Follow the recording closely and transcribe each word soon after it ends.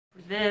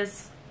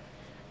this.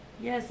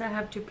 Yes, I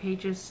have 2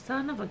 pages.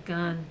 Son of a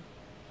gun.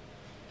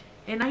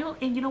 And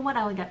you know what?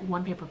 I only got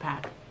 1 paper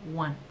pad.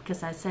 1.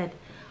 Because I said,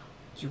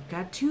 you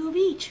got 2 of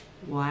each.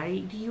 Why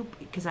do you?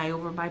 Because I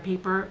overbuy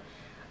paper.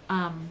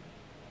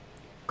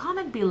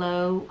 Comment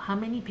below how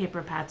many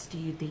paper pads do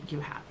you think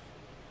you have?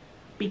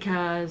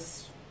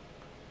 Because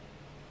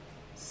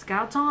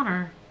Scout's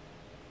honor,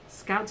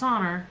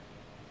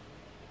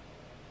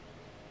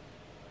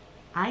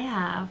 I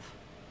have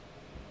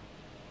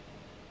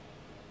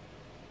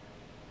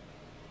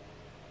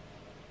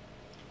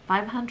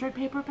 500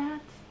 paper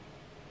pads.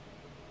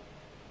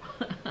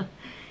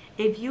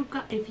 If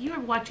you're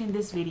watching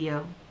this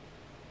video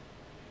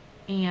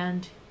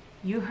and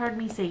you heard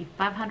me say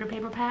 500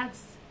 paper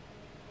pads,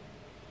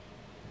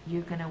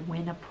 you're gonna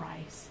win a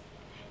prize.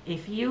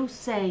 If you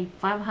say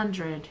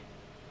 500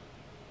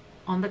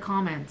 on the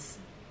comments,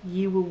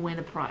 you will win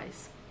a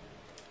prize.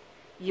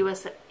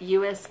 US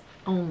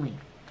only.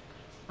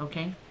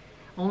 Okay?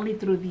 Only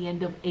through the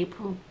end of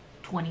April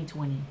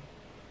 2020.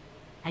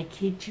 I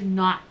kid you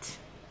not.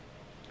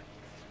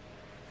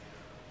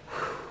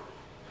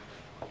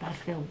 I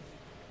feel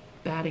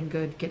bad and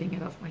good getting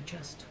it off my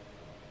chest.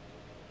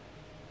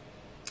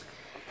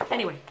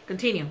 Anyway,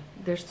 continue.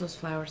 There's those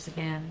flowers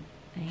again.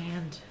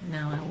 And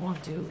no, I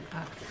won't do.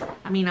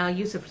 I mean, I'll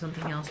use it for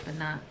something else, but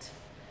not,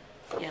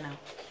 you know.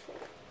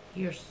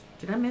 Here's.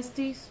 Did I miss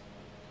these?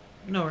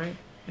 No, right?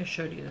 I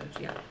showed you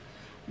those. Yeah.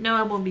 No,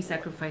 I won't be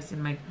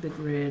sacrificing the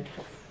grid.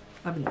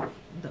 I mean,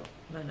 no.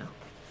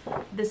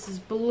 This is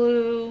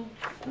blue.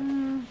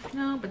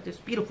 No, but this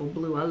beautiful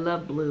blue. I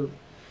love blue.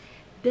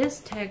 This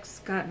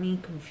text got me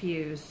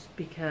confused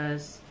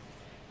because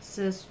it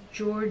says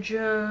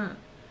Georgia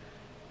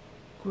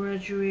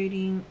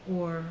graduating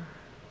or.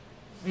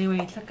 Anyway,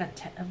 it's like a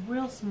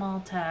real small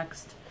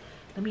text.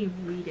 Let me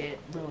read it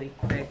really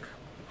quick.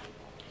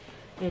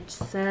 It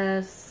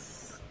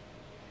says,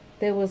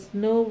 there was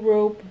no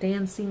rope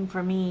dancing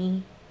for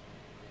me.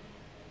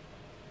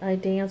 I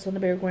danced on the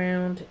bare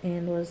ground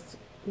and was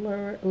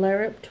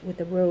larruped with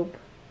the rope.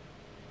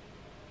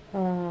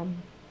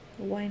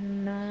 Why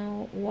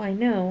no? Why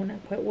no?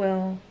 Not quite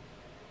well.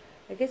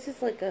 I guess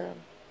it's like a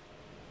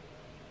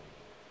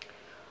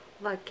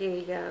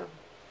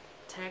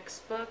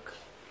textbook.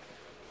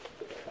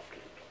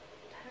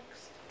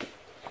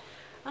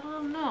 I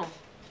don't know.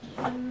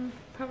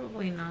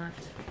 Probably not.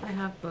 I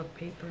have book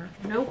paper.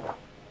 Nope.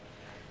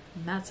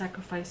 I'm not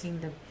sacrificing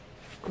the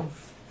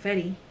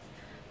confetti.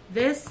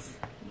 This,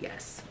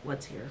 yes.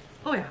 What's here?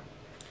 Oh yeah.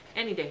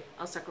 Any day,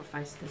 I'll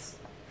sacrifice this.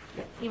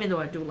 Even though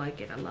I do like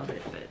it, I love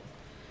it, but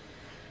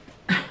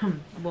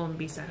won't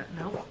be sad.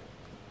 Nope.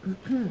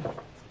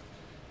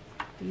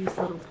 These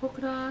little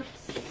polka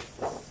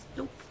dots.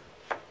 Nope.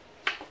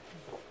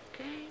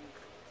 Okay.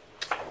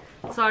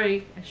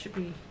 Sorry, I should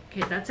be.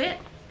 Okay, that's it.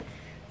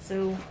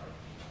 So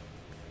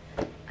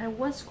I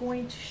was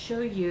going to show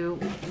you,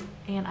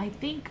 and I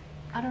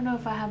don't know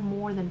if I have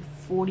more than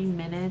 40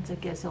 minutes. I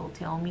guess it'll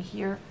tell me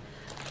here.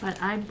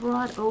 But I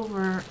brought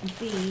over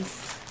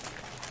these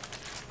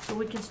so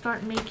we can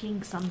start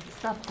making some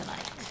stuff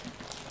tonight.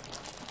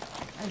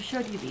 I've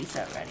showed you these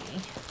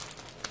already.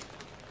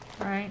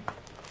 Right?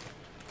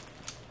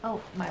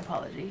 Oh, my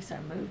apologies. I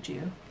moved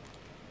you.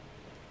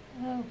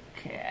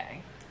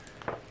 Okay.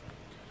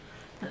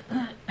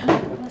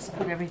 Let's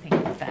put everything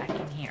back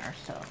in here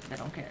so they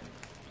don't get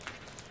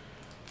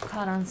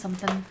caught on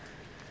something.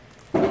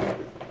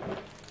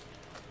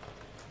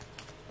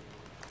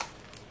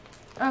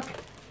 Okay.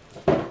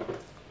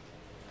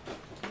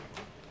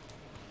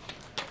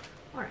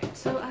 Alright,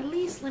 so at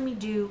least let me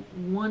do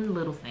one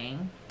little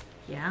thing.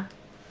 Yeah.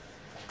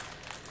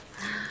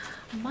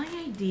 My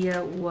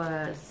idea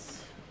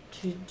was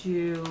to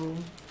do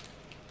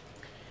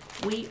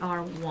We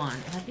Are One.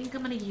 And I think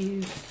I'm going to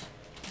use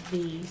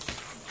these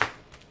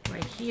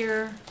right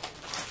here,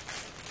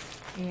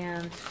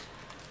 and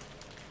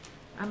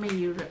I'm going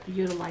to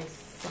utilize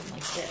something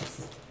like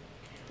this.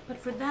 But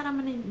for that, I'm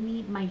going to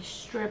need my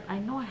strip. I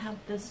know I have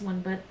this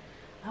one, but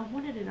I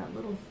wanted it a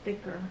little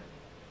thicker.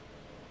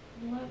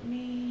 Let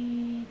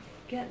me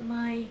get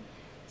my,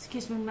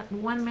 excuse me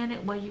 1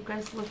 minute while you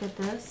guys look at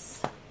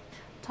this.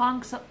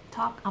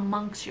 Talk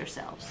amongst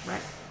yourselves,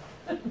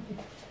 right?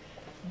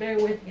 Bear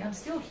with me. I'm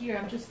still here.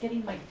 I'm just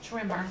getting my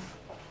trimmer.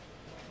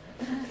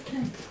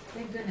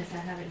 Thank goodness I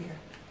have it here.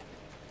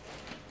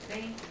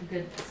 Thank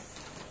goodness.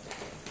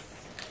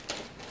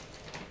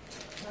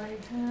 I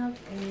have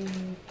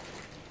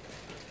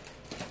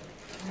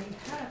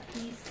a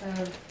piece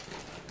of,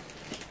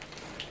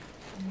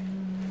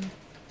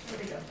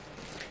 where'd it go?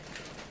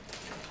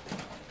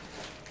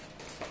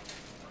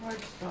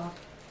 Cardstock.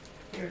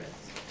 Here it is.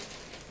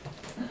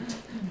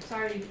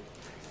 Sorry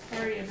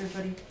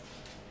everybody.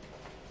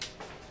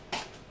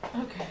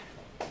 Okay.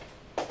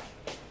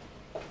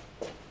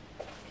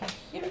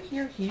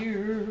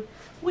 Here.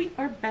 We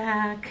are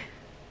back.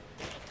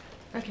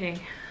 Okay,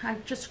 I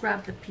just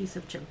grabbed a piece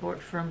of chipboard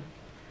from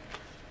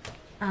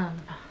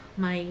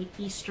my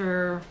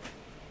Easter,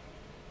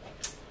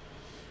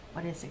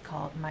 what is it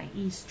called? My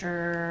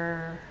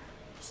Easter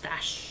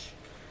stash.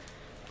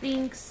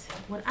 thinks,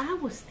 what I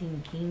was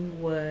thinking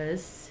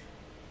was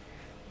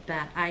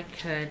that I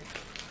could,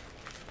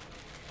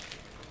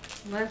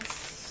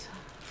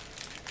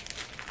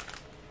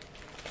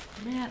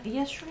 man,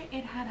 yesterday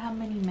it had how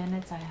many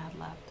minutes I had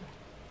left.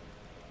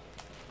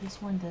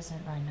 This one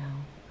doesn't right now.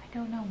 I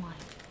don't know why.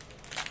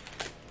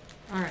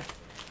 All right.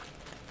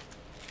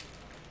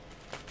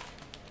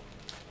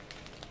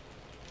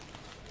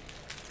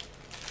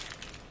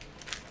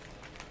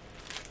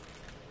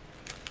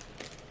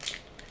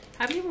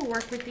 Have you ever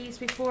worked with these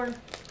before?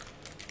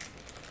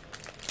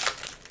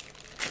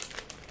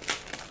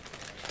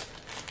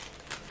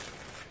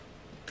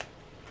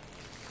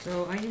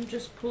 So I am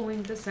just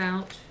pulling this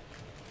out.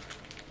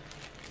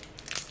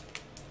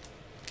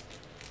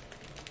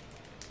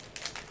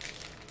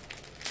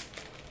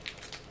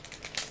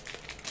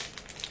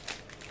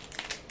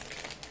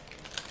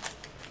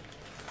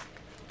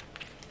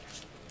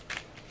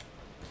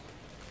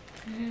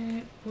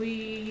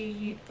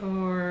 We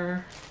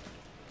are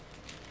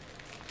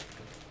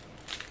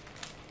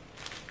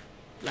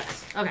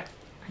last. Okay,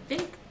 I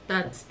think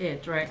that's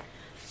it, right?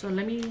 So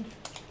let me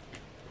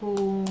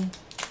pull.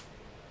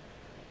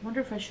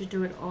 Wonder if I should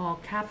do it all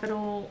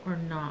capital or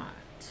not.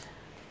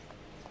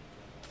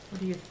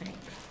 What do you think?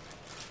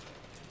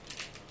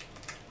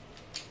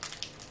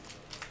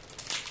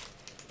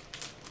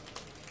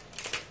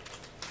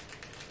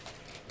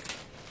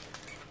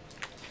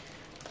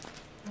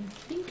 I'm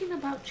thinking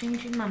about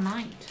changing my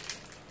mind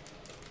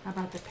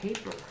about the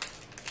paper.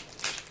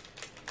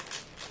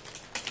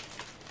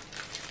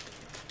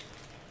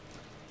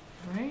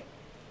 Right?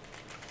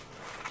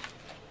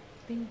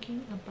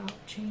 Thinking about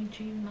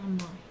changing my mind.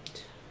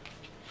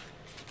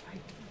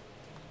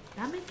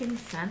 That make any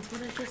sense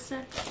what I just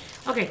said?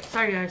 Okay,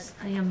 sorry guys,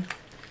 I am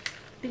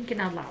thinking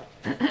out loud.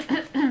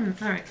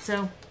 All right,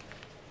 so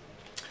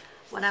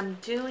what I'm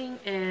doing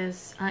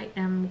is I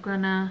am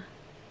gonna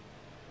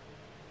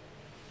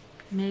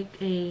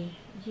make a,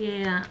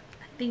 yeah,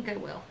 I think I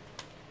will.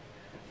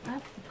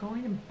 I'm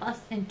going to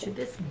bust into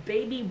this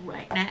baby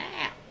right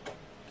now.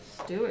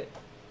 Let's do it.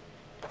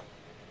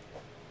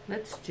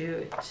 Let's do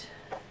it.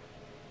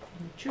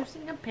 I'm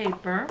choosing a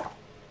paper.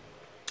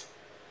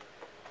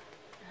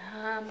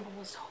 I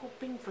was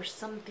hoping for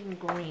something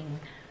green.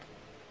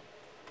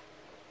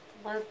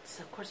 Let's,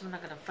 of course, I'm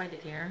not gonna find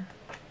it here.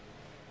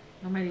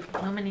 Not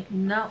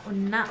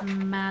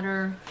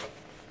matter.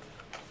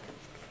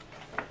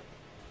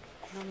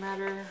 No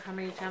matter how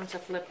many times I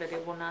flip it,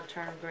 it will not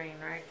turn green,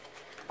 right?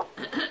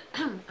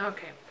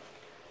 Okay.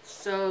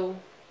 So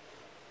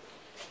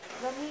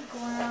let me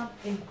grab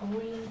a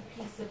green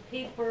piece of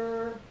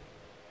paper.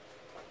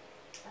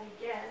 I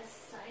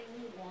guess I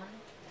need one.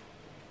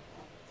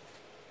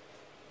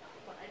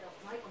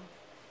 Like them.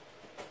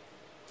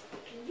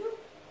 Can you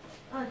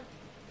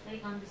stay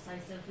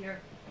undecisive here?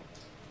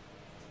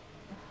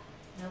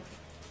 Nope.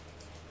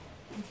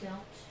 I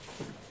don't.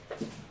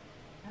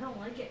 I don't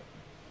like it.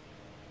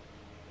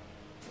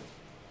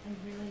 I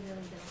really,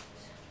 really don't.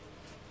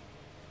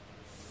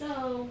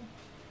 So,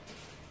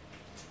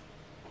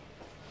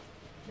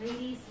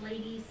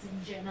 ladies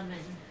and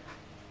gentlemen,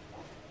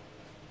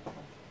 I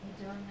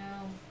don't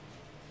know.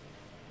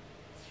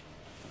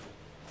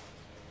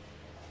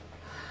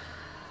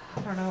 I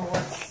don't know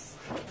what's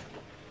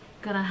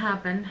gonna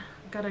happen.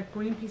 Got a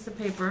green piece of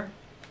paper.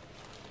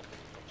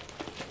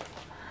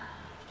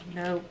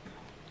 Nope.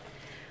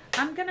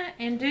 I'm gonna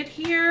end it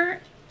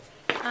here.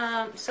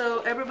 So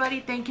everybody,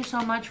 thank you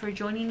so much for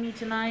joining me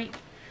tonight.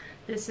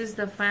 This is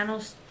the final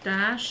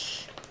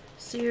stash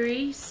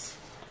series.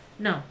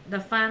 No, the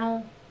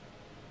final,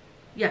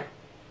 yeah,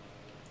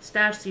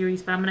 stash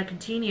series, but I'm gonna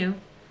continue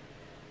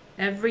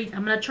I'm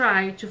gonna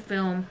try to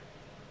film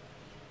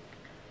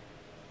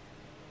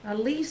at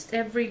least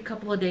every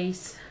couple of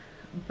days,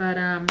 but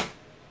I'm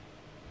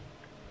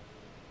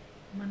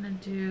gonna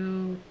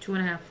do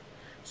 2.5.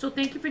 So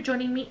thank you for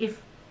joining me.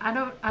 If I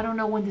don't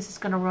know when this is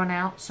gonna run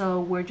out,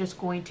 so we're just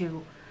going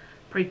to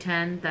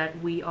pretend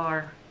that we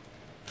are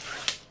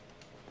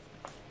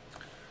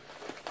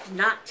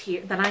not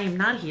here, that I am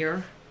not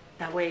here.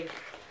 That way,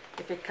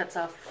 if it cuts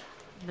off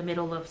the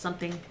middle of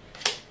something,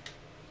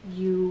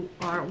 you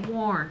are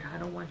warned. I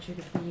don't want you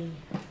to be.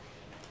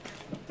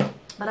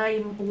 But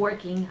I'm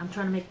working. I'm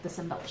trying to make this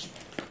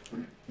embellishment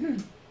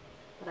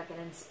that I can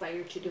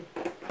inspire to do.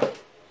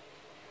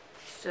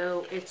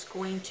 So it's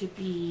going to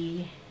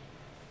be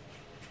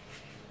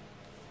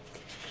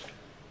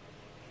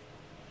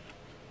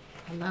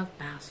I love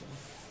basil.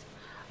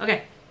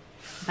 Okay,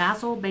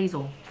 basil.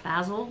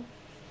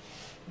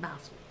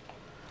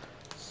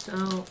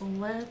 So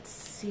let's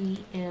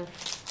see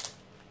if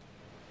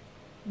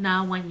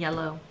now I want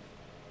yellow.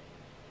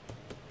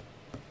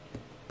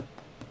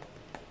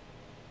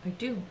 I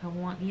do. I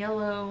want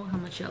yellow. How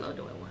much yellow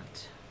do I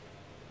want?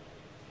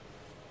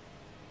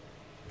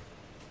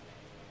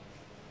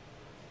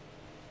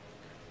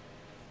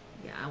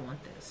 Yeah, I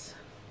want this.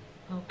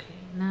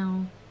 Okay,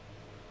 now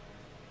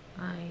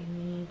I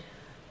need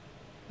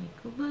my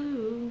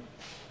glue.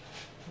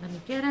 Let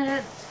me get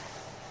it.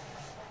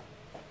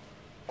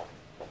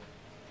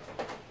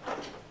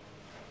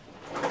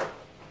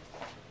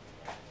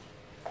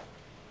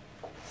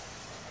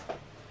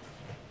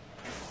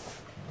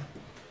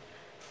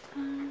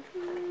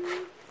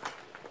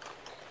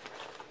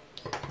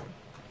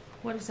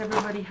 what does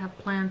everybody have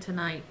planned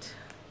tonight?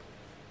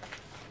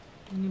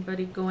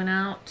 Anybody going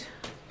out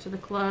to the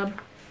club?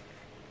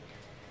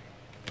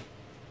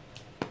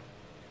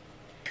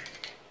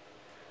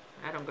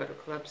 I don't go to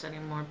clubs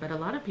anymore, but a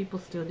lot of people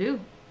still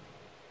do.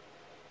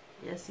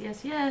 Yes,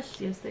 yes, yes.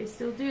 Yes, they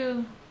still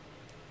do.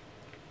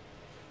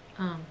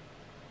 Well,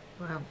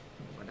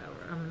 whatever.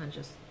 I'm gonna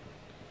just...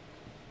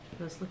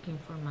 I was looking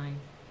for my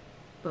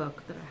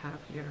book that I have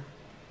here.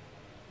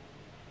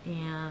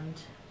 And...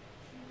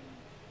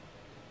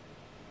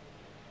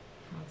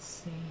 let's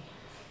see.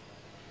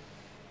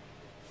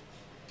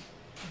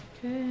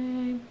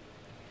 Okay.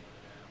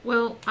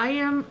 Well, I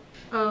am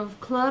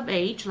of club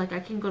age. Like, I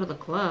can go to the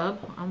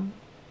club. I'm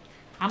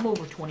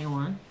over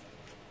 21.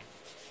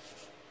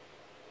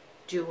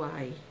 Do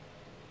I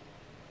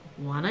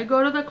want to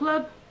go to the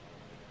club?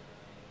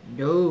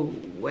 No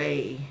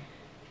way.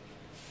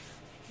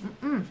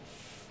 I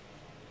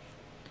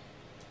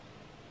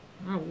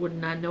would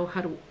not know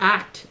how to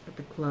act at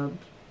the club.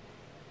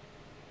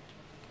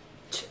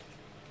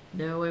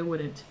 No, I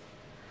wouldn't.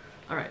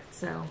 Alright,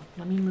 so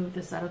let me move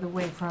this out of the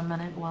way for a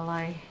minute while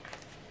I...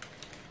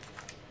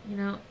 You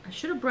know, I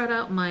should have brought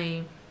out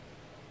my...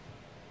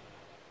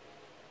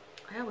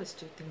 I always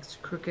do things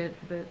crooked,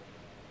 but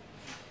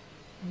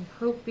I'm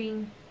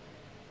hoping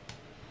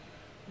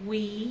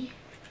we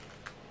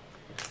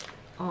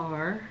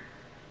are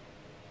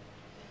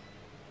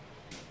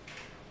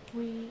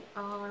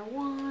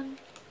one.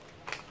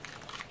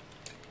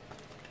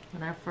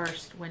 When I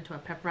first went to a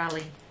pep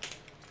rally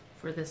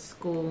for this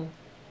school,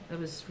 it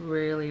was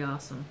really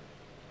awesome,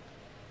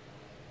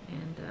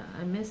 and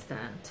I missed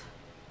that.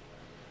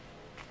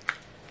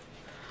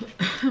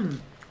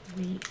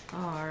 We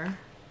are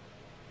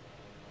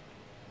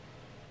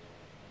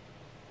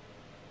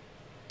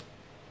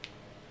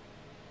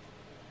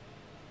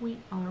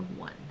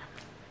one.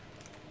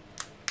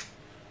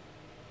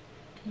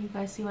 Can you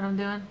guys see what I'm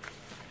doing?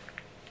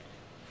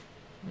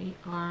 We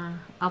are...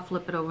 I'll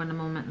flip it over in a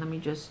moment. Let me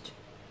just...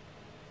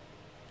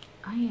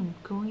 I am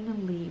going to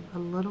leave a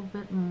little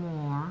bit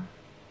more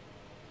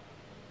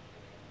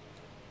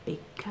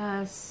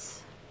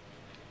because...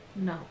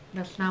 No,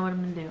 that's not what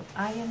I'm going to do.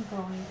 I am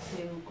going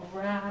to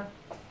grab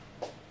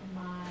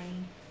my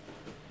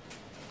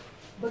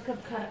book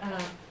of cut.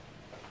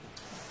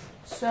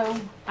 So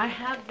I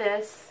have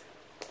this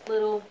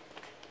little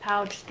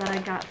pouch that I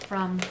got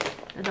from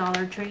the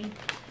Dollar Tree,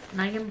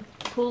 and I am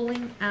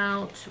pulling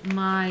out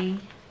my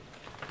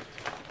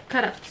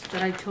cut-ups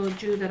that I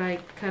told you that I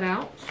cut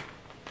out,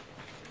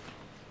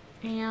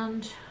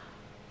 and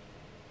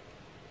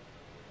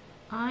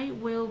I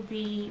will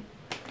be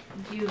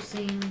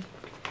using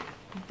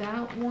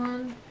that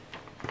one,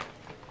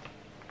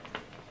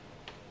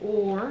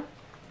 or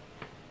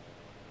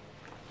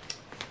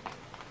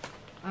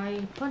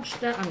I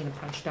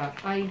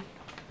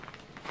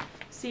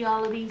see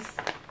all of these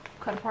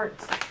cut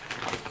parts,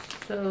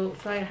 so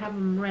I have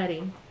them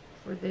ready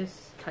for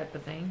this type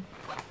of thing,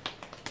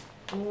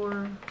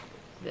 or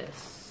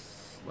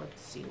this.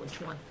 Let's see which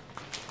one.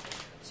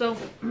 So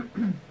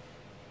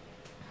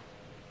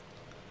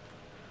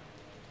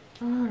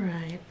all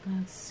right,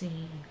 let's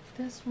see,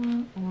 this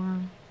one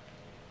or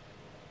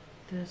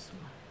this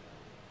one.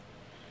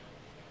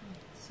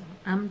 So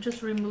I'm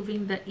just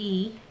removing the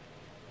E,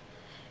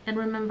 and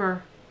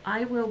remember,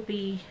 I will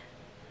be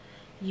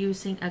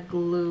using a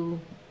glue,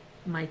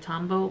 my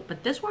Tombow,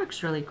 but this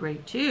works really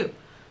great too.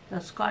 The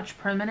Scotch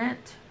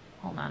Permanent.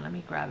 Hold on, let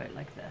me grab it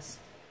like this.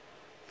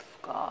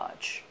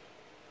 Scotch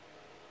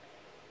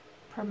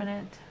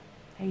Permanent.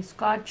 Hey,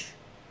 Scotch,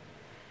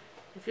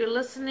 if you're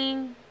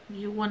listening,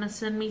 you want to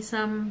send me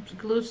some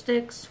glue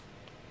sticks,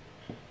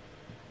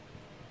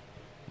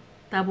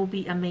 that will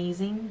be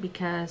amazing,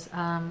 because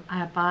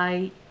I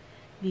buy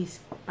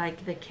these,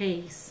 like the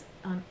case,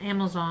 on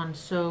Amazon,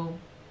 so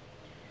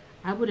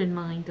I wouldn't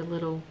mind a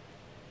little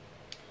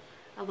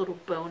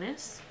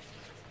bonus,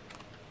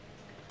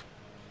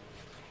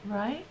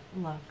 right?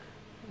 Look,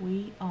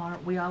 we all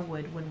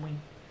would, wouldn't we?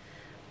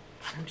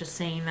 I'm just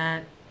saying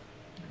that.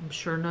 I'm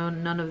sure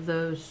none of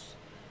those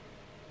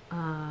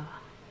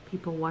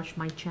people watch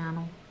my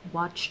channel.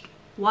 Watch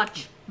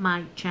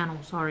my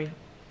channel. Sorry,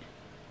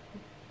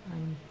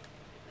 I'm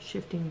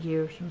shifting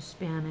gears from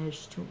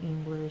Spanish to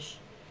English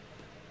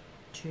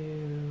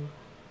to,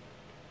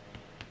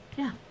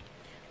 yeah.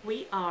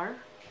 We are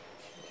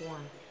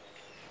one.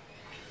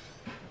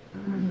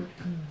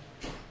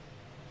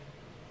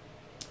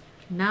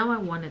 Now I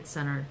want it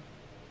centered.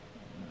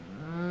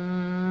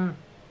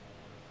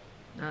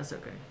 That's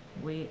okay.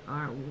 We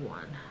are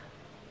one.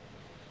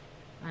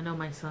 I know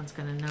my son's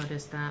gonna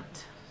notice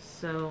that.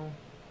 So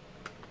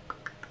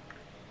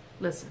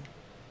listen,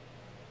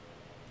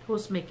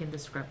 who's making the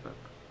scrapbook?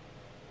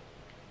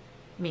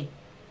 Me.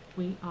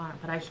 We are,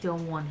 but I still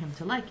want him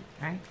to like it,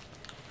 right?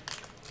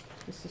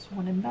 This is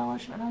one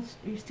embellishment.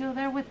 Are you still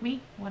there with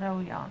me? What are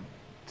we on?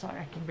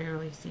 Sorry, I can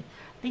barely see.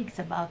 I think it's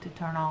about to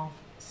turn off.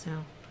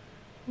 So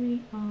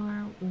we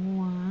are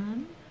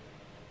one.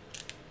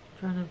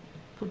 Trying to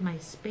put my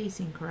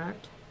spacing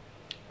correct.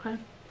 Okay.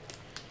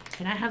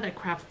 And I have that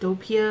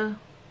Craftopia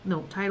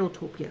No,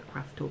 Titletopia,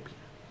 Craftopia.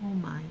 Oh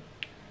my.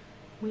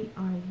 We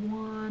are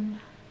one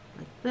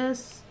like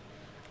this.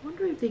 I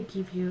wonder if they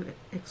give you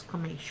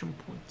exclamation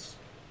points.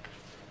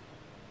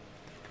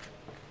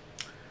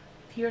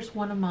 Here's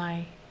one of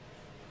my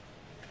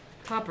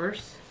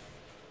toppers.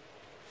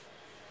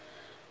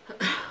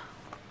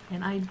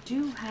 And I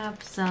do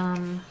have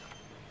some,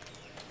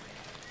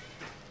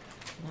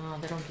 no,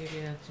 they don't give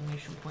you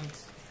exclamation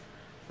points,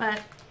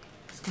 but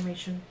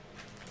exclamation,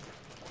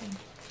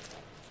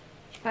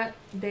 but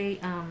they,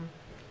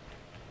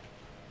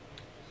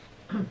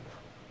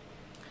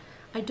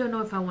 I don't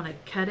know if I want to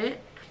cut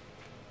it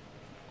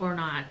or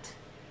not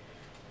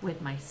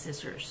with my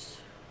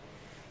scissors.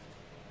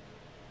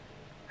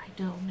 I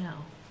don't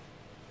know.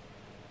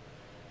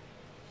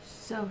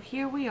 So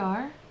here we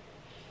are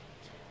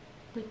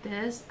with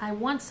this. I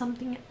want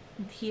something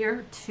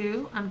here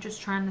too. I'm just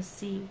trying to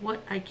see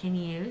what I can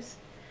use.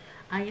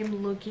 I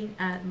am looking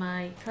at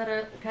my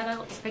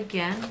cutouts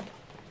again.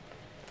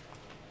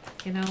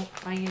 You know,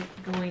 I am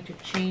going to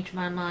change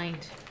my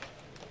mind.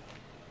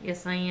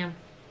 Yes, I am.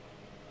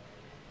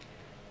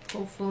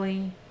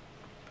 Hopefully,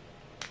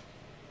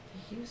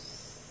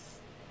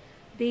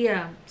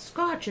 the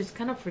scotch is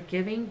kind of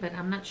forgiving, but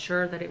I'm not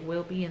sure that it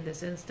will be in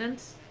this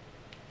instance.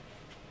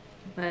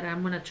 But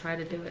I'm gonna try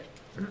to do it.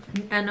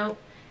 I know,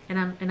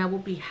 and I will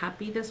be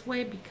happy this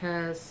way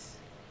because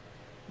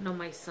I know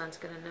my son's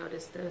gonna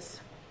notice this.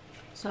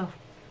 So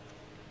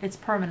it's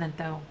permanent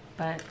though.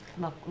 But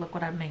look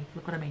what I made.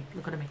 Look what I made.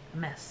 Look what I made. A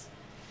mess.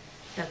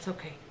 That's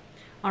okay.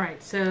 All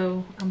right.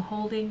 So I'm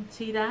holding.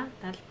 See that?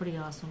 That's pretty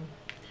awesome.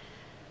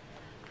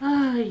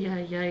 Ah,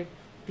 yeah.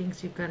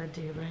 Things you've got to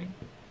do, right?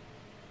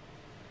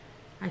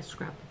 I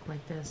scrapbook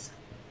like this.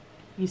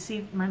 You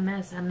see my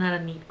mess? I'm not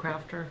a neat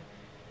crafter.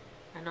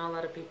 I know a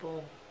lot of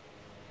people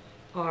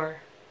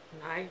are.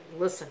 And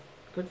listen,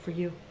 good for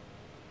you.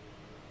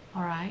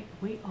 All right,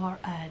 we are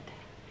at,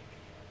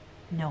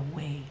 no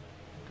way,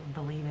 don't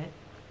believe it.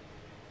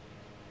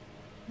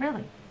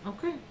 Really?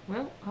 Okay,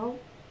 well,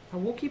 I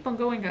will keep on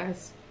going,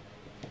 guys.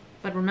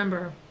 But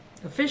remember,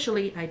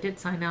 officially, I did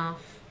sign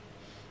off.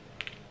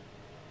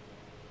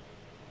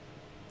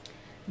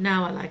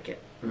 Now I like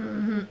it.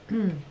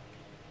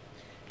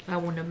 I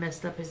wouldn't have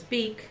messed up his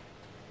beak.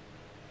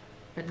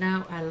 But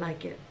now I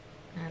like it.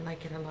 I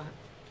like it a lot.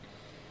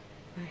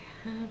 I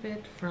have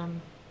it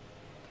from,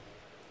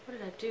 what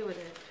did I do with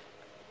it?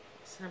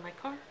 Is it in my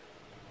car?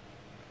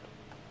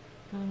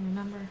 Don't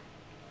remember.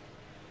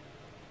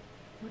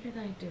 What did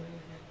I do with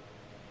it?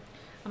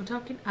 I'm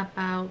talking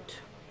about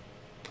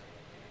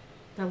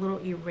that little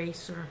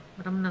eraser,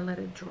 but I'm gonna let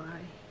it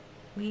dry.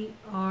 We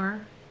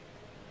are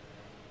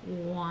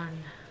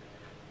one.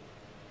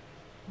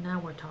 Now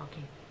we're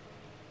talking.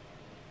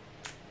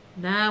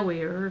 Now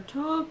we are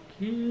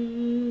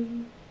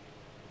talking.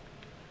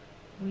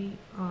 We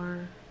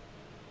are,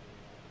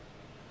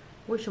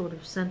 wish I would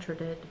have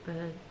centered it,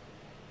 but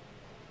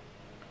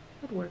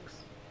it works.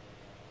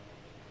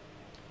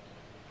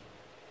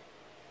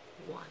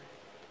 One.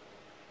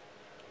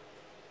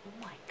 Oh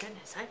my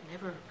goodness, I've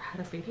never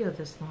had a video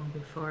this long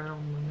before. I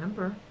don't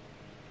remember.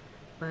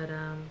 But,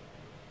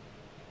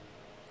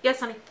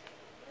 yes, honey.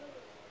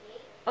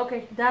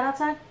 Okay, Dad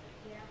outside?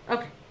 Yeah.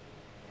 Okay.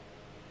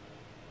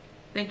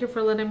 Thank you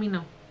for letting me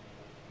know.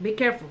 Be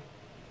careful.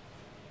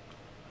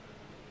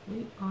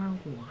 We are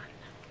one.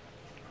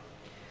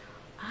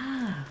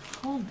 Ah,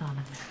 hold on a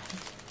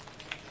minute.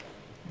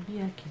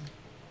 Maybe I can.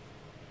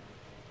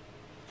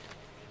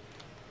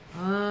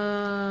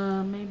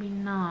 Maybe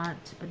not,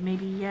 but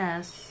maybe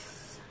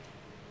yes.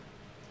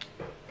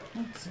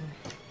 Let's see.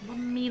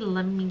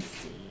 Let me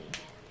see.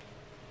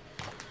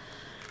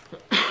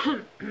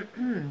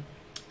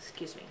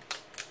 Excuse me.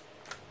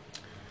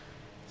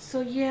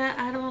 So yeah,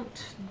 I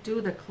don't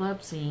do the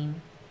club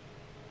scene.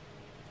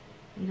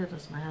 Neither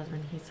does my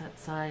husband. He's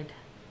outside.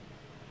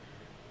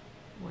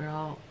 We're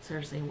all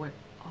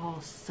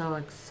so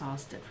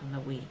exhausted from the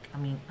week. I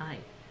mean,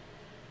 it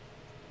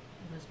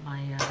was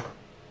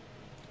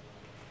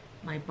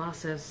my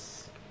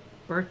boss's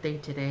birthday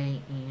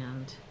today,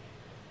 and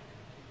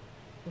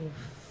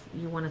if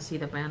you want to see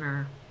the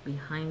banner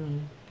behind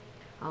me,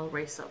 I'll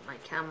raise up my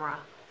camera.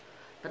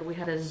 But we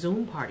had a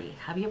Zoom party.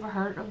 Have you ever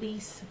heard of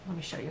these? Let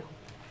me show you.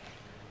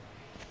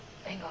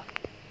 Hang on.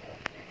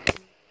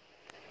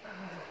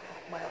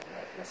 Well,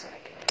 that's what I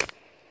can do.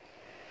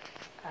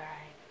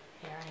 Alright,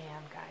 here I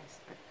am, guys.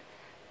 But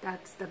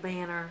that's the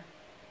banner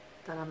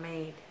that I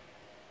made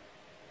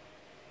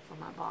for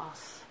my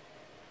boss.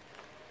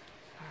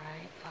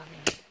 Alright, let me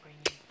bring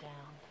it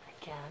down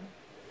again.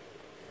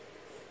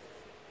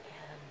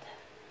 And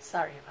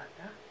sorry about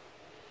that.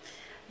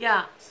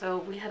 Yeah, so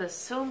we had a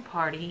Zoom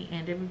party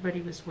and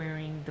everybody was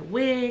wearing the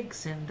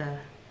wigs and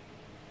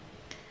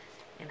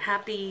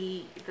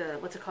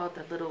what's it called,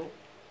 the little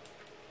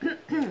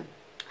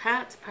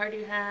hats,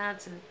 party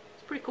hats, and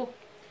it's pretty cool.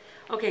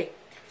 Okay,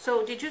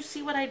 so did you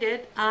see what I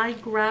did? I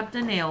grabbed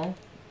an L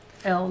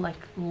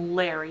like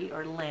Larry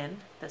or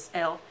Lynn, this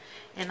L,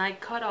 and I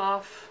cut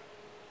off,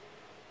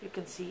 you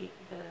can see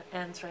the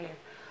ends right here.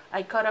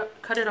 I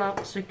cut it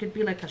off so it could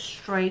be like a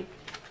straight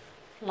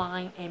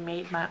line and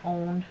made my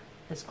own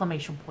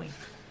exclamation point.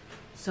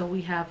 So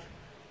we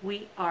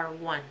are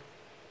one.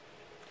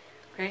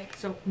 Okay,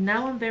 so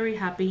now I'm very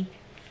happy.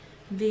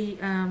 The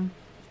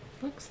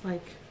looks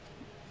like,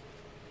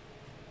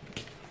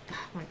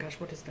 oh my gosh,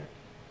 what is that?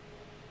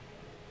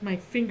 My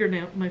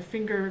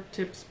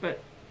fingertips,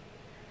 but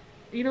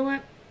you know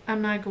what?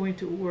 I'm not going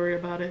to worry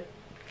about it.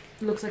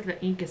 It looks like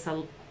the ink is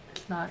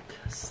not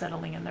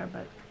settling in there,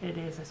 but it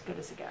is as good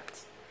as it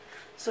gets.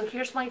 So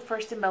here's my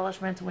first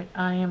embellishment, which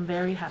I am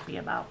very happy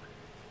about.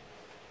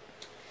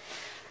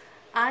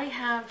 I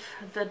have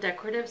the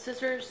decorative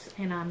scissors,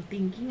 and I'm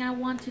thinking I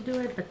want to do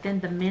it, but then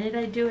the minute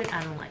I do it,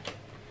 I don't like it.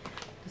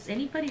 Does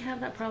anybody have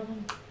that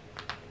problem?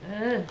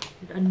 Ugh,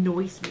 it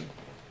annoys me.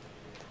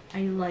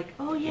 I like,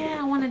 oh yeah,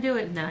 I want to do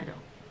it, and then I don't.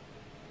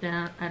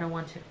 Then I don't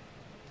want to.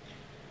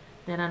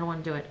 Then I don't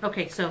want to do it.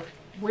 Okay, so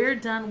we're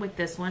done with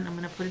this one. I'm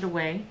going to put it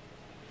away.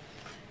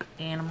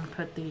 And I'm going to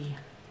put the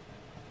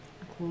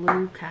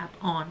glue cap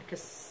on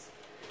because,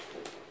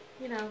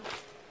 you know,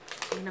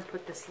 I'm going to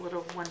put this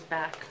little one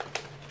back.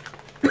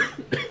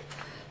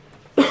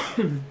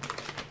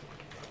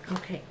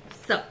 Okay,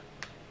 so.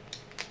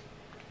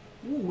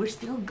 Ooh, we're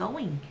still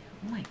going.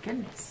 Oh my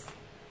goodness.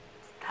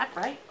 Is that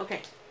right?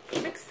 Okay,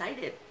 I'm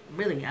excited.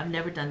 Really, I've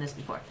never done this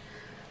before.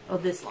 Oh,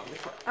 this long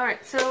before.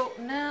 Alright, so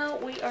now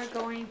we are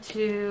going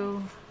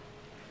to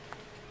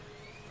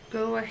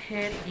go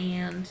ahead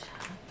and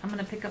I'm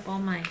going to pick up all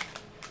my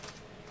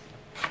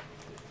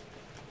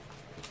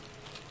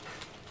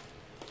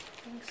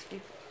things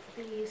before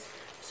these.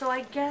 So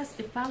I guess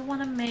if I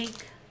want to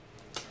make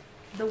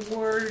the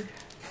word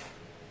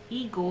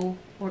eagle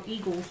or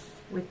eagles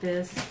with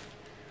this,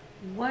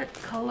 what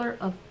color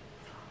of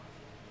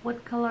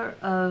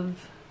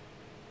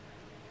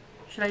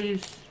should I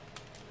use?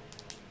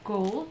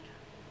 Gold?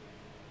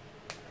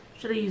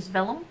 Should I use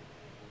vellum?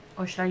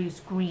 Or should I use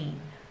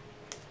green?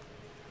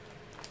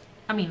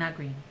 I mean, not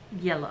green.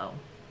 Yellow.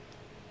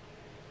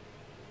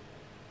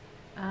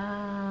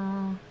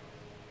 I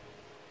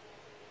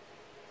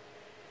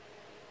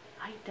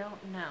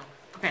don't know.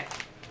 Okay.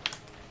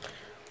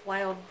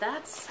 While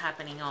that's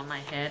happening on my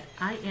head,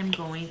 I am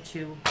going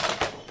to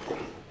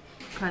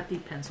cut the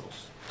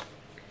pencils.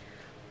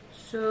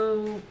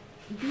 So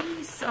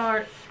these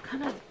are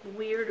kind of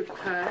weird to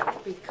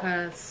cut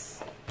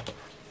because,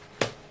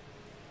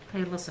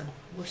 hey, listen,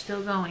 we're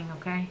still going,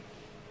 okay?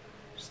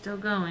 We're still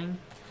going.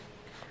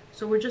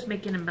 So we're just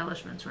making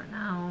embellishments right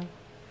now.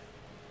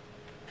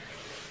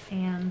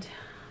 And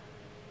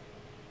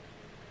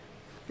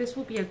this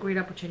will be a great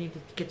opportunity to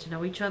get to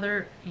know each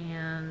other.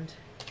 And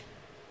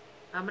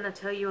I'm going to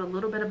tell you a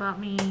little bit about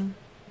me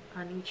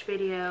on each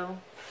video.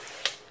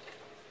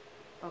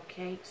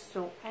 Okay,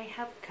 so I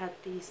have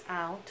cut these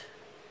out.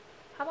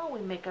 How about we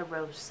make a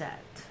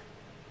rosette?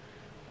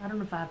 I don't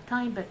know if I have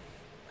time, but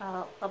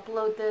I'll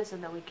upload this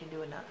and then we can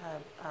do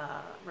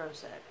a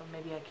rosette. Or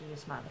maybe I can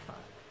use my other phone.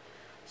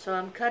 So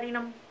I'm cutting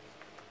them,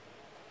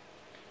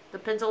 the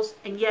pencils,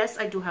 and yes,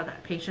 I do have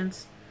that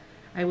patience.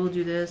 I will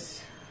do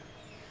this.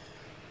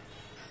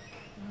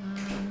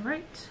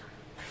 Alright.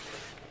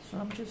 So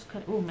I'm just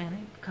cutting. Oh man,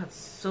 it cuts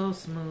so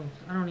smooth.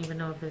 I don't even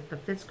know if it's the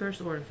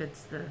Fiskars or if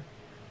it's the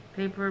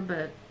paper,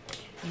 but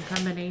in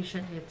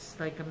combination, it's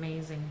like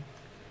amazing.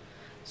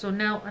 So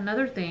now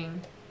another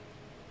thing,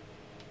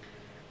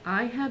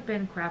 I have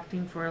been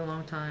crafting for a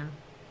long time.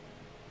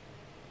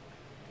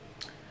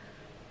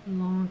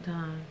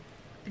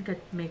 I think I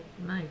made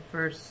my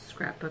first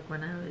scrapbook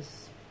when I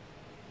was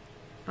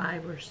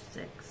 5 or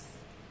 6.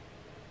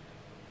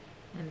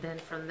 And then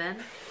from then,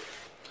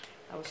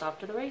 I was off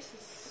to the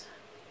races.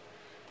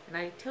 And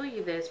I tell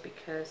you this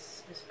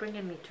because it's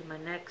bringing me to my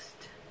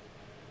next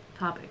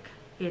topic.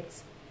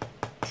 It's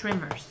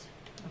trimmers,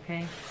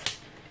 okay?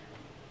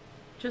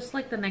 Just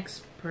like the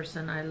next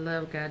person, I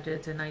love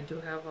gadgets and I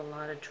do have a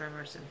lot of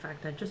trimmers. In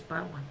fact, I just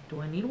bought one. Do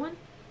I need one?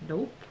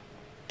 Nope.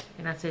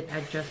 And I said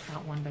I just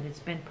bought one, but it's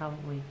been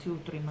probably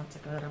 2-3 months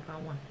ago that I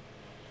bought one.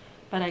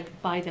 But I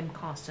buy them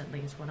constantly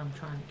is what I'm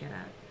trying to get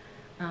at.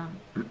 I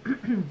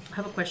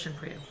have a question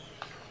for you.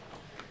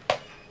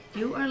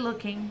 You are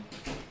looking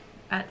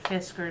at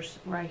Fiskars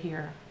right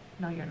here.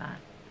 No, you're not.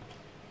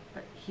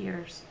 But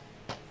here's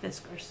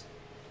Fiskars.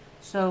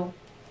 So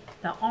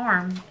the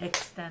arm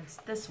extends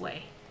this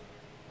way.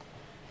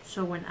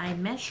 So when I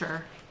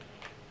measure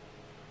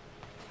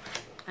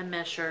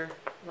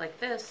like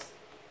this,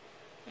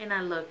 and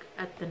I look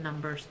at the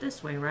numbers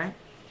this way, right?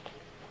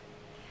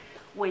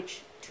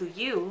 Which to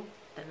you,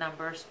 the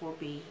numbers will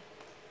be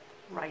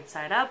right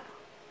side up.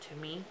 To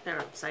me, they're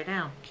upside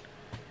down.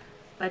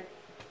 But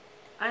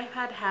I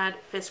had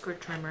Fiskars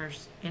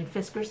trimmers, and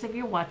Fiskars, if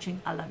you're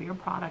watching, I love your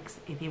products.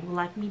 If you would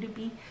like me to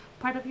be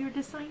part of your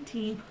design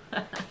team,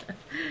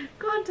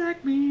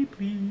 contact me,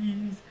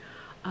 please.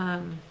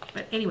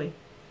 But anyway,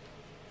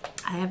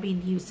 I have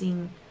been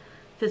using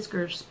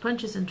Fiskars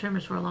punches and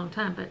trimmers for a long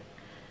time, but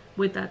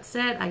with that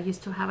said, I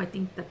used to have, I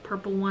think, the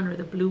purple one or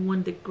the blue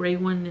one, the gray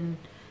one, and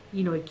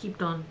you know, it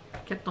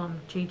kept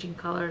on changing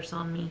colors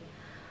on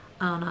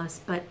us.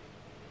 But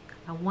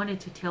I wanted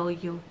to tell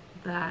you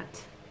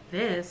that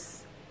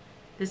this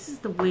is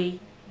the way,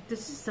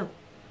 this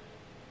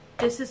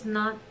is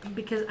not,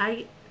 because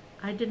I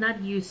did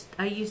not use,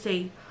 I used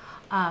a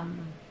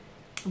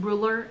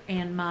ruler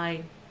and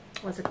my,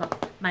 what's it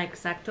called, my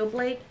X-Acto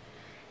blade.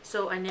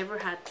 So I never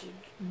had to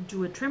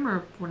do a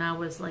trimmer when I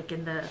was like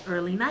in the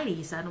early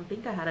 90s. I don't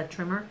think I had a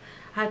trimmer.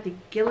 I had the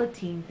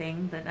guillotine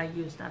thing that I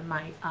used at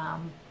my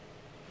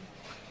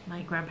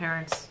my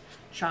grandparents'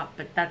 shop,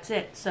 but that's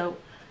it. So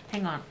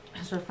hang on.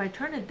 So if I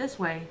turn it this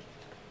way,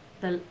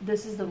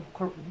 this is the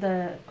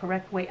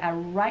correct way a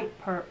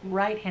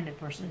right-handed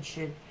person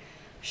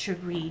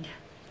should read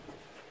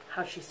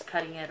how she's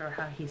cutting it or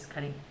how he's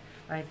cutting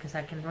it, right? Because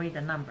I can read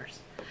the numbers.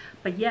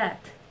 But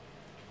yet,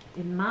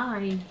 in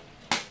my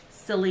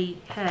silly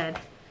head,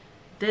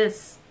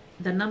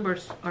 the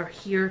numbers are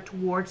here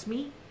towards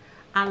me.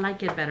 I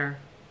like it better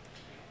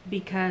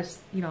because,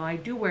 you know, I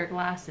do wear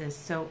glasses,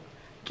 so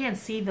I can't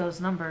see those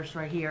numbers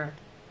right here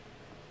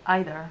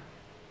either,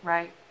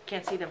 right?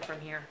 Can't see them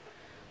from here.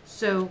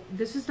 So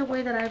this is the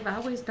way that I've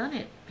always done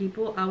it.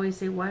 People always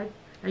say, "Why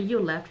are you a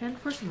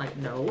left-handed person?" I'm like,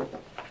 no,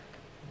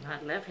 I'm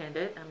not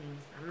left-handed. I mean,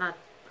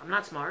 I'm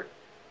not smart.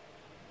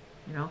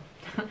 You know,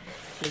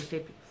 they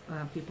say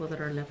people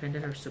that are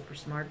left-handed are super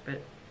smart,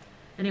 but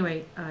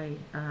anyway,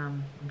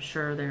 I'm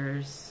sure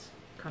there's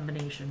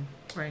combination,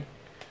 right?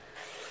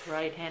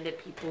 Right-handed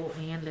people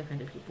and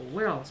left-handed people.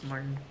 We're all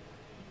smart.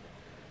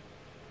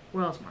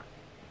 We're all smart.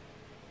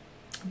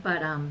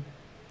 But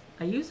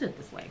I use it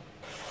this way.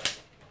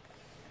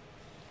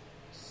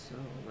 So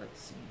let's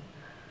see.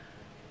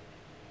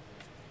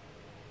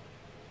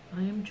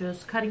 I am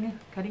just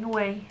cutting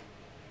away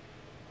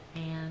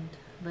and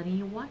letting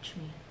you watch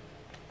me.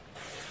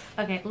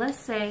 Okay, let's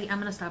say I'm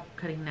gonna stop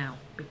cutting now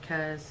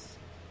because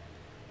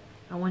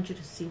I want you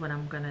to see what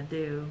I'm gonna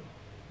do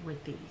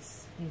with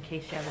these in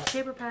case you have a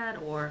paper pad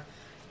or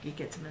you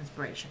get some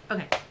inspiration.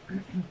 Okay,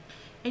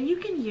 and you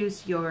can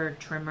use your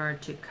trimmer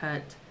to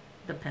cut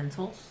the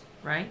pencils,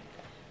 right?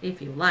 If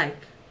you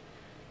like,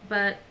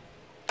 but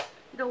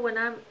you know, when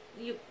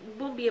you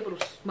won't be able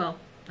to, well,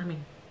 I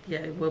mean,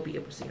 yeah, you will be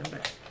able to see them,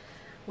 but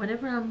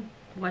whenever I'm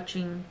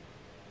watching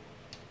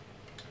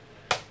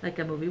like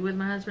a movie with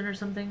my husband or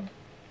something,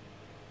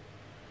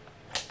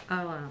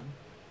 I'll,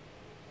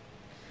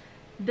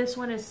 this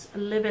one is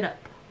Live It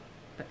Up,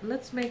 but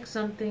let's make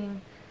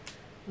something,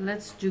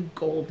 let's do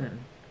golden,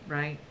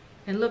 right?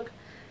 And look,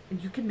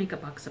 you can make a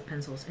box of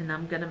pencils, and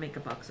I'm gonna make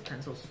a box of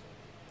pencils.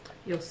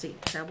 You'll see,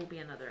 that will be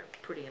another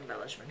pretty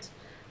embellishment.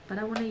 But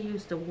I want to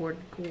use the word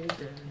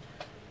golden.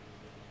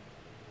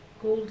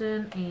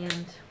 Golden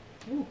and,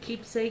 ooh,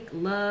 keepsake,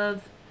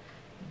 love,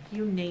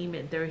 you name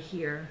it, they're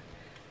here.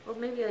 Well,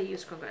 maybe I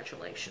use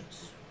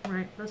congratulations,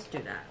 right? Let's do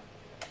that.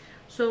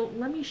 So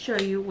let me show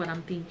you what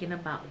I'm thinking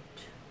about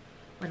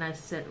when I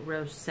said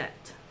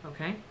rosette,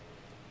 okay?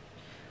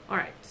 All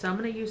right, so I'm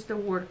going to use the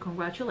word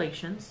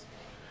congratulations.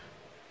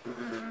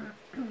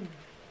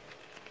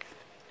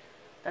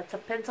 That's a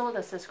pencil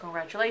that says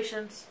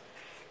congratulations,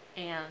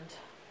 and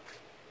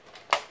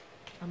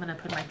I'm going to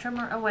put my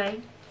trimmer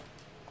away,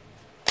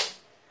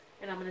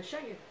 and I'm going to show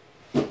you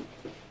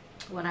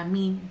what I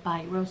mean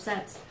by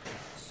rosettes.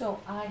 So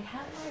I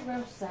have my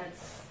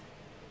rosettes,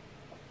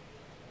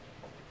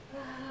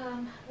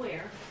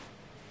 where?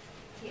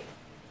 Here.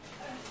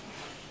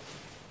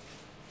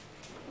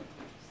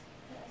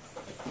 This,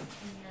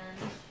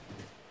 and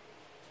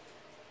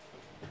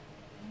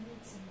I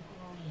need some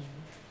green.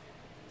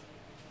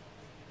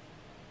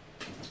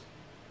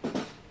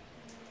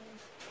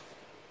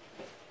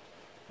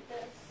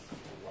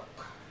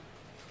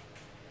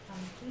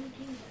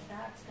 Thinking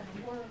that's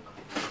gonna work.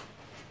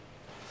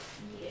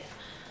 Yeah.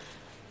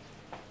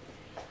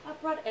 I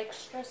brought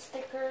extra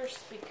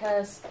stickers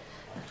because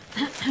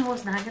I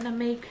was not gonna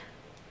make,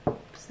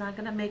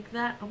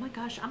 that. Oh my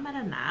gosh, I'm at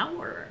an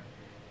hour.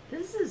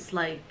 This is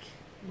like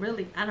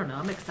really, I don't know,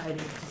 I'm excited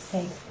to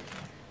say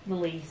the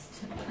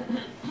least.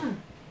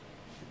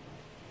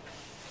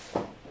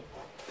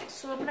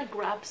 So I'm gonna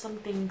grab some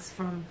things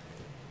from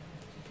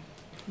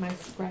my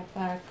scrap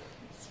rack.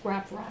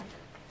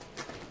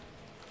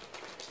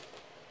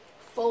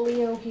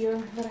 Folio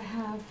here that I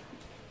have.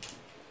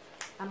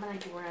 I'm gonna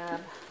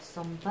grab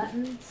some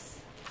buttons.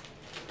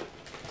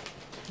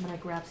 I'm gonna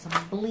grab some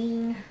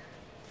bling,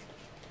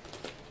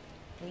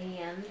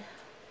 and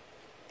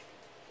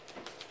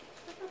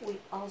we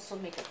also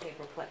make a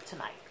paper clip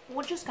tonight.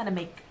 We're just gonna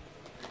make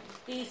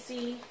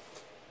easy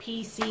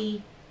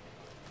peasy.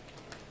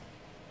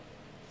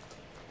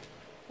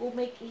 We'll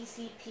make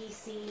easy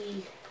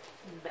peasy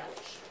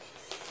embellishments.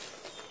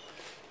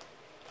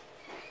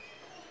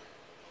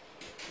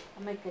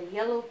 I'll make a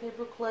yellow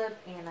paper clip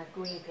and a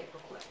green paper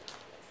clip.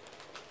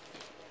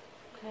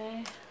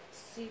 Okay,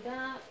 see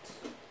that?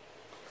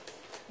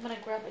 I'm gonna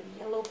grab a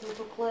yellow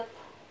paper clip.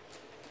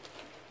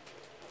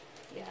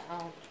 Yeah,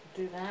 I'll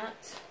do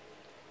that.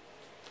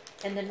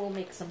 And then we'll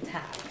make some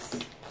tags.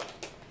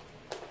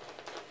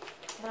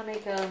 I'm gonna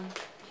make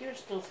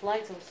here's those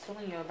lights I was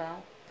telling you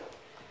about.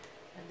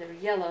 And they're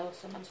yellow,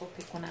 so I might as well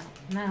pick one out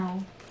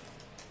now.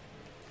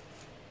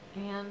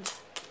 And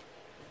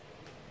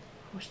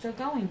we're still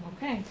going,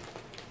 okay.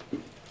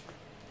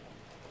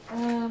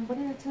 What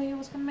did I tell you I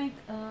was gonna make?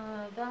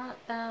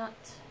 That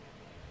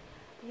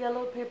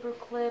yellow paper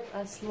clip,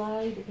 a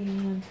slide,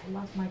 and I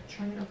lost my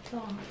train of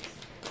thoughts.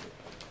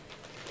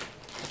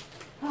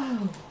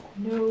 Oh,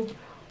 nope.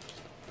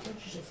 Don't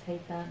you just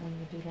hate that when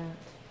you do that?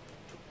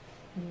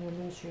 When you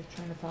lose your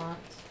train of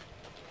thoughts.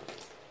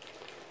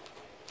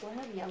 Do I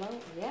have yellow?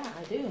 Yeah,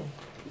 I do.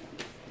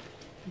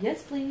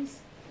 Yes,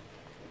 please.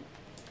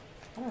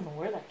 I don't know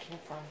where that came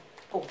from.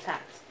 Oh,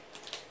 tags.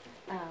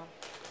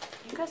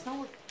 You guys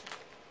know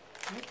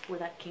where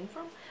that came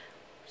from?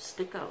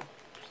 Sticko.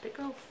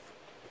 Sticko.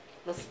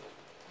 Listen,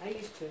 I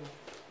used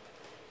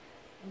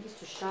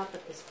to shop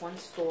at this one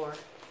store,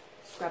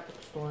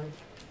 scrapbook store,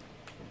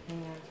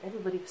 and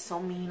everybody was so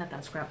mean at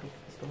that scrapbook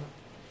store.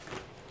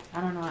 I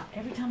don't know.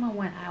 Every time I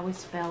went, I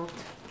always felt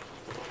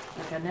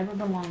like I never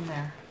belonged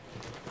there.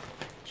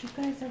 Did you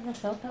guys ever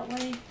felt that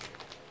way?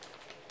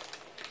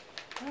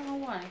 I don't know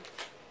why.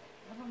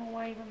 I don't know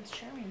why I'm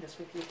sharing this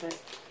with you,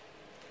 but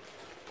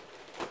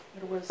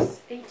it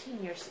was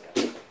 18 years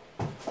ago.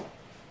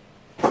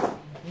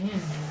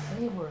 Man,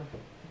 they were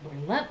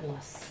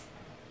relentless.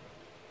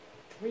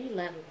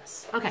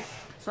 Relentless. Okay,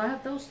 so I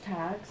have those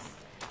tags.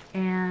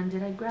 And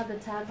did I grab the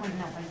tag one?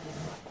 No, I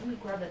didn't. Let me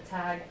grab the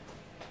tag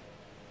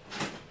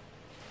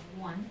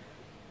one.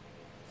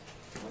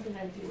 What did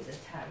I do with the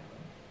tag one?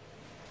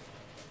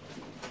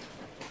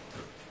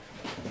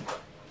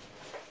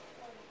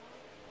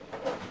 I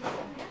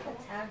have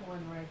the tag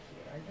one right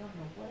here. I don't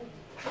know what it is.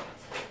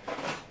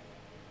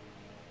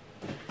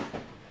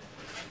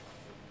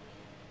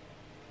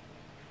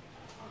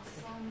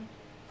 Awesome.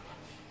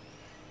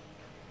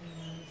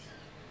 And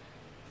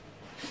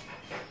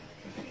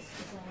this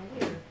is all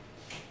weird.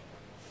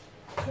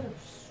 I could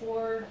have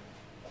swore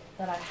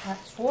that I had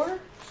that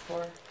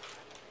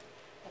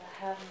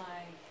I have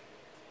my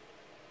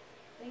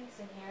things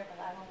in here, but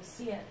I don't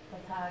see it, the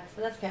tags.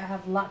 But that's okay. I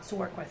have lots to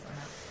work with on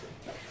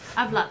that. I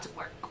have lots to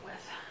work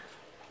with.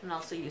 And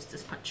also use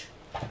this punch.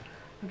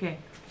 Okay,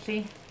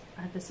 see?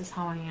 This is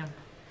how I am.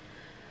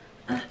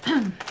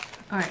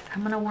 Alright,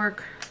 I'm gonna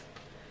work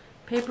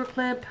paper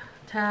clip,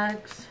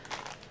 tags,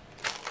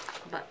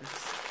 buttons.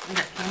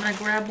 Okay, I'm gonna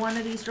grab one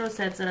of these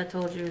rosettes that I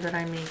told you that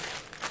I make.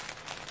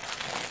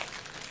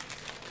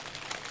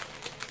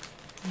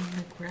 I'm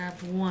gonna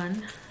grab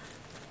one.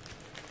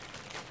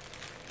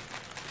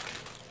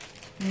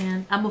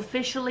 And I'm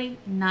officially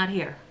not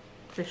here.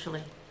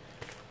 Officially.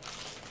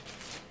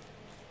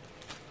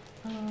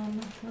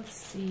 Let's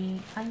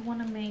see. I want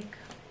to make.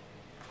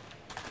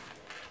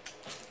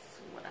 Let's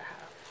see what I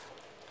have.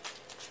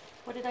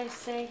 What did I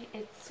say?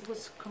 It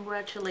was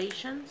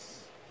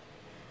congratulations.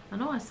 I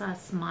know I saw a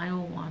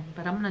smile one,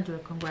 but I'm gonna do a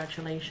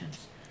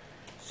congratulations.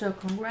 So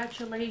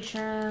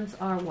congratulations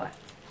are what?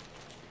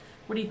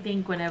 What do you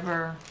think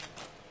whenever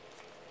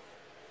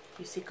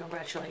you see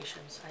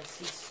congratulations? I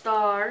see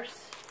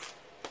stars.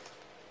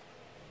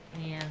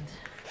 And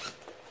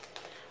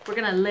we're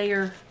gonna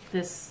layer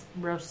this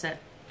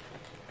rosette.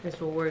 That's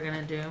what we're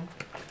gonna do.